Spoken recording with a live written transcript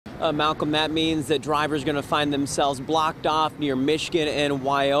Malcolm, that means that drivers are going to find themselves blocked off near Michigan and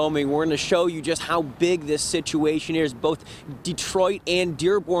Wyoming. We're going to show you just how big this situation is. Both Detroit and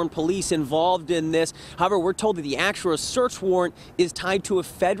Dearborn police involved in this. However, we're told that the actual search warrant is tied to a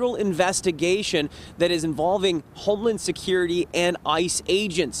federal investigation that is involving Homeland Security and ICE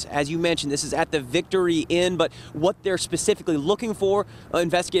agents. As you mentioned, this is at the Victory Inn, but what they're specifically looking for,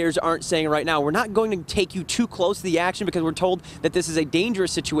 investigators aren't saying right now. We're not going to take you too close to the action because we're told that this is a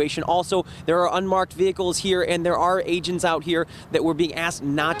dangerous situation. Also, there are unmarked vehicles here, and there are agents out here that we're being asked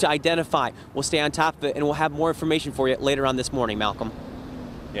not to identify. We'll stay on top of it, and we'll have more information for you later on this morning, Malcolm.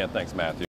 Yeah, thanks, Matthew.